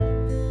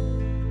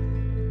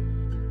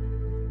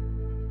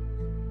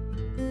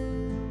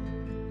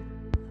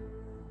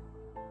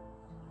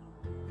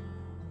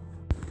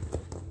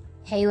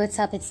Hey, what's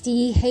up? It's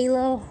D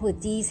Halo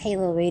with D's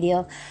Halo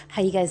Radio.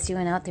 How you guys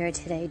doing out there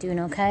today? Doing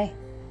okay?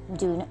 I'm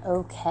doing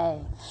okay.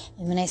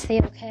 And when I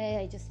say okay,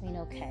 I just mean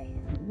okay.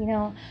 You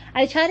know,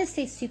 I try to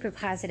stay super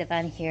positive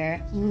on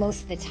here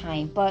most of the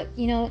time, but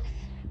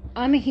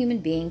I'm a human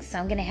being, so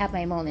I'm gonna have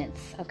my moments,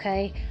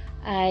 okay?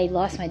 I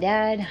lost my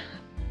dad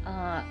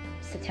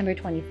September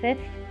 25th.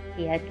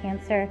 He had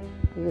cancer.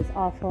 It was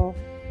awful.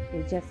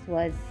 It just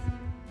was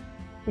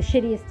the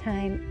shittiest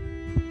time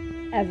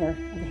ever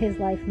of his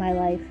life, my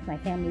life, my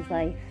family's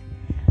life.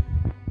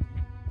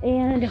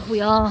 And we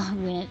all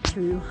went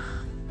through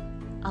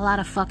a lot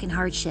of fucking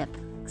hardship.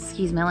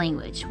 Excuse my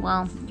language.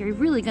 Well, you're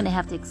really gonna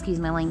have to excuse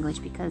my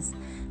language because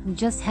I'm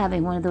just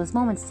having one of those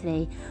moments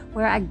today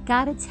where I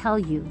gotta tell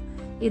you,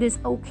 it is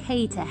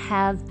okay to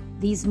have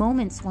these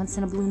moments once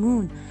in a blue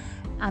moon.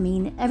 I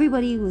mean,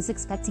 everybody was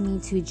expecting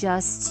me to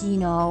just,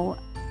 do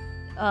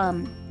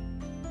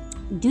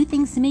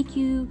things to make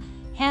you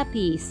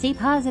happy, stay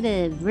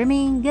positive,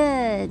 remain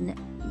good,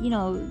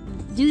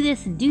 do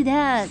this and do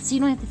that so you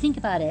don't have to think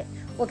about it.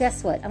 Well,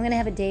 guess what? I'm going to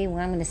have a day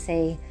where I'm going to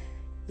say,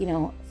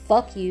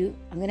 fuck you.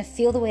 I'm going to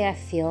feel the way I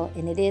feel,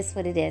 and it is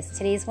what it is.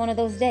 Today is one of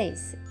those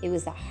days. It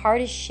was the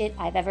hardest shit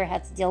I've ever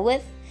had to deal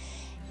with,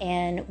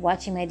 and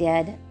watching my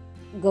dad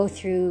go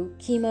through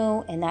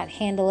chemo and not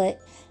handle it,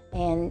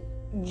 and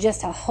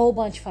just a whole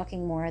bunch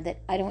fucking more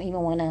that I don't even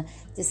want to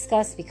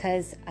discuss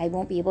because I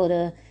won't be able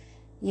to,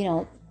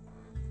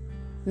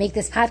 make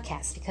this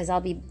podcast because I'll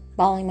be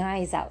bawling my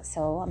eyes out.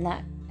 So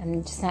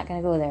I'm just not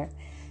going to go there.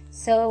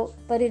 So,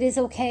 but it is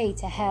okay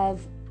to have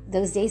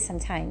those days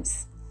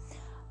sometimes.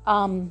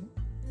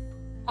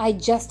 I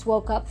just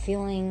woke up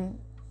feeling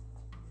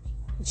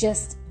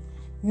just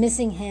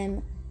missing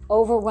him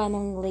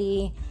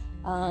overwhelmingly,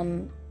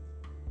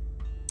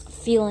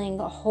 feeling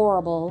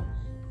horrible.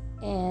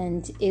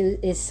 And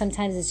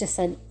sometimes it's just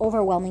an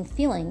overwhelming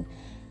feeling.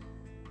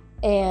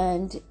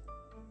 And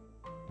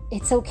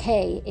it's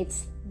okay.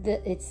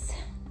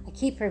 I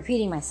keep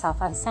repeating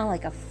myself. I sound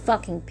like a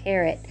fucking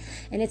parrot.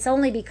 And it's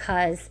only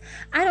because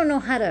I don't know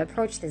how to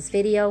approach this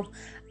video.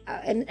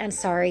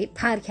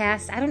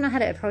 Podcast. I don't know how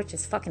to approach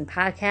this fucking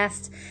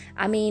podcast.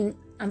 I mean,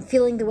 I'm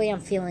feeling the way I'm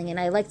feeling, and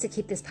I like to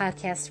keep this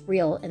podcast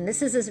real. And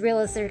this is as real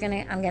as I'm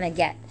gonna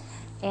get.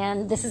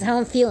 And this is how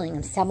I'm feeling.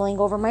 I'm stumbling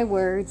over my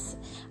words.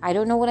 I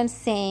don't know what I'm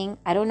saying.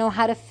 I don't know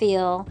how to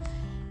feel.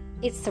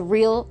 It's the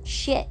real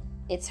shit.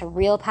 It's a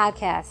real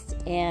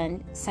podcast,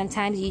 and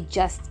sometimes you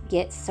just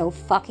get so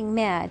fucking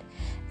mad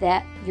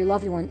that your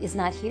loved one is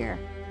not here.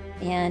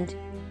 And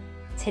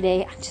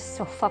today I'm just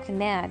so fucking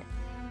mad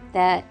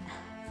that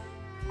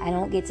I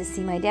don't get to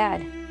see my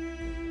dad,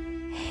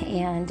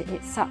 and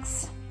it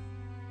sucks.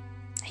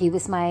 He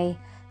was my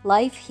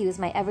life. He was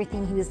my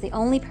everything. He was the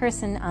only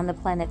person on the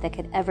planet that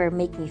could ever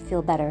make me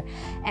feel better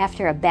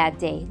after a bad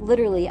day.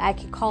 Literally, I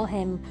could call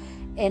him,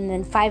 and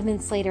then 5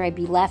 minutes later, I'd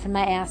be laughing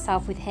my ass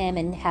off with him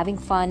and having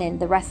fun, and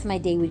the rest of my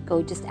day would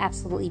go just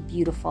absolutely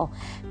beautiful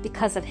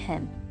because of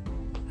him.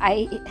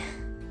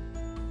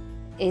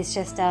 It's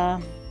just,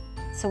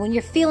 so when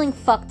you're feeling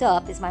fucked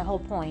up, is my whole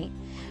point,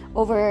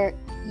 over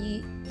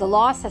the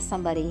loss of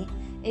somebody,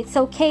 it's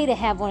okay to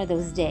have one of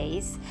those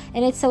days,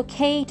 and it's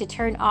okay to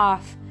turn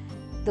off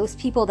those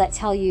people that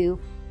tell you,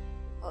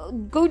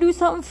 go do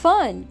something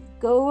fun,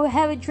 go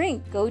have a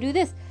drink, go do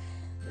this.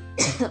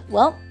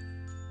 Well,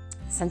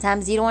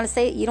 sometimes you don't want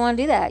to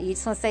do that. You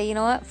just want to say, you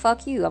know what,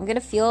 fuck you. I'm going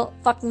to feel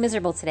fucking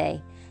miserable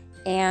today.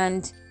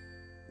 And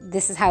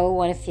this is how I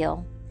want to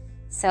feel.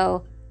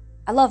 So,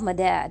 I love my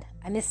dad.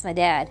 I miss my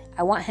dad.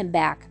 I want him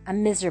back.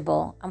 I'm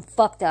miserable. I'm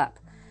fucked up.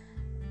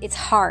 It's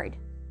hard.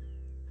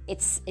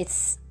 It's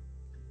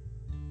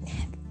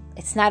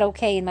not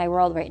okay in my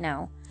world right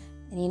now.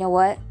 And you know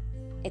what?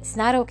 It's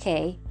not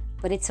okay,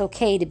 but it's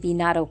okay to be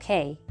not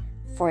okay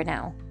for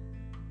now.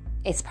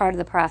 It's part of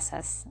the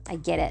process. I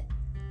get it.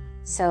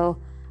 So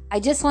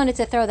I just wanted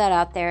to throw that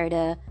out there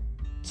to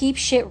keep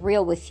shit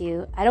real with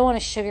you. I don't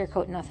want to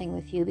sugarcoat nothing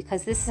with you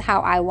because this is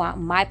how I want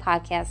my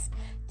podcast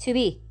to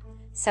be.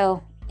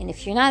 So, and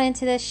if you're not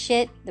into this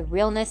shit, the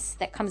realness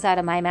that comes out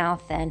of my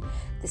mouth, then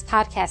this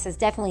podcast is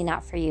definitely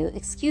not for you.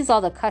 Excuse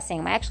all the cussing.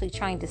 I'm actually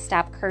trying to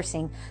stop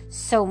cursing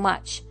so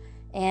much.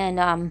 And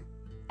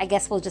I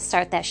guess we'll just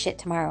start that shit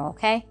tomorrow,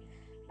 okay?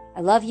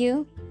 I love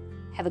you.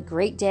 Have a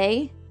great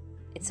day.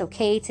 It's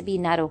okay to be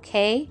not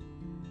okay.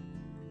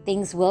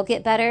 Things will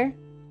get better,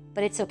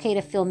 but it's okay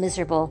to feel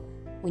miserable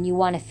when you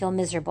want to feel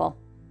miserable.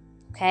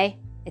 Okay?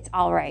 It's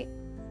all right.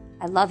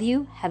 I love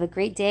you. Have a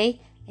great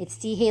day. It's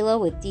D Halo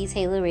with D's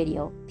Halo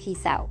Radio.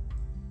 Peace out.